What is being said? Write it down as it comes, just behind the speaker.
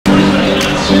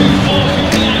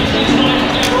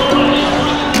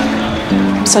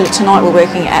So tonight we're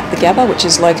working at the Gabba, which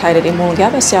is located in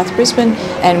Woolloongabba, South Brisbane,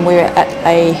 and we're at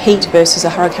a Heat versus a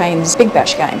Hurricanes Big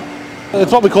Bash game.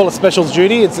 It's what we call a specials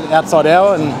duty. It's an outside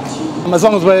hour, and as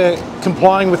long as we're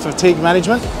complying with fatigue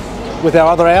management with our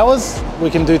other hours, we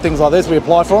can do things like this. We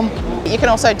apply for them. You can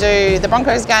also do the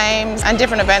Broncos games and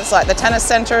different events like the tennis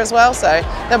centre as well, so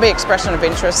there'll be expression of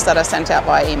interest that are sent out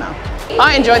by email.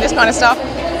 I enjoy this kind of stuff.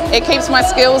 It keeps my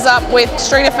skills up with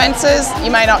street offences. You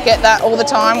may not get that all the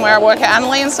time where I work at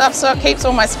Annerley and stuff, so it keeps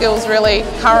all my skills really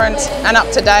current and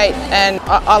up to date, and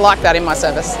I like that in my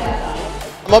service.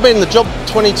 I've been in the job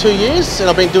 22 years and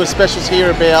I've been doing specials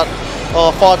here about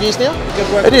 5 years now.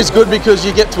 It is good because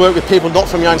you get to work with people not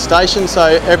from your own station, so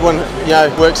everyone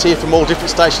works here from all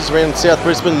different stations around South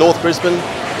Brisbane, North Brisbane,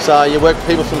 so you work with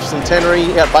people from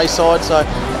Centenary, out Bayside, so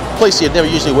police you'd never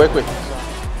usually work with.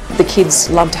 The kids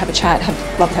love to have a chat,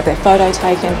 love to have their photo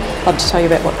taken, love to tell you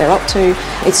about what they're up to.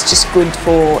 It's just good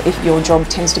for if your job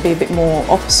tends to be a bit more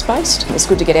office-based. It's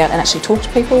good to get out and actually talk to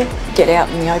people, get out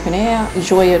in the open air,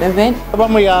 enjoy an event.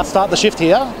 When we start the shift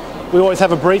here, we always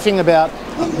have a briefing about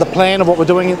the plan of what we're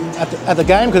doing at the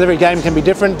game, because every game can be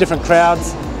different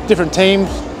crowds, different teams,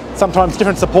 sometimes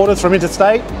different supporters from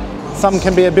interstate. Some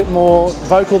can be a bit more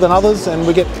vocal than others, and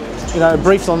we get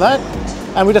briefs on that,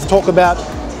 and we just talk about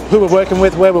who we're working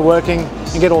with, where we're working,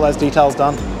 and get all those details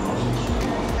done.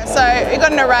 So we've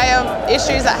got an array of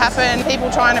issues that happen. People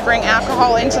trying to bring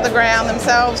alcohol into the ground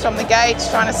themselves from the gates,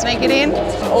 trying to sneak it in.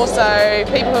 Also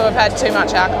people who have had too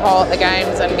much alcohol at the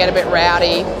games and get a bit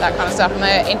rowdy, that kind of stuff, and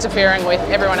they're interfering with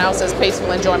everyone else's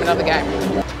peaceful enjoyment of the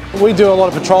game. We do a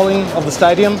lot of patrolling of the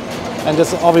stadium and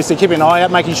just obviously keeping an eye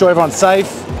out, making sure everyone's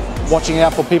safe, watching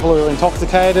out for people who are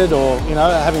intoxicated or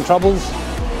having troubles,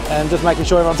 and just making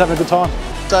sure everyone's having a good time.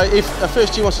 So if a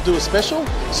first year wants to do a special,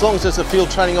 as long as there's a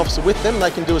field training officer with them,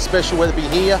 they can do a special, whether it be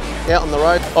here, out on the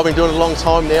road. I've been doing it a long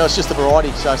time now, it's just a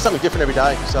variety, so something different every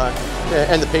day, so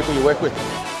and the people you work with.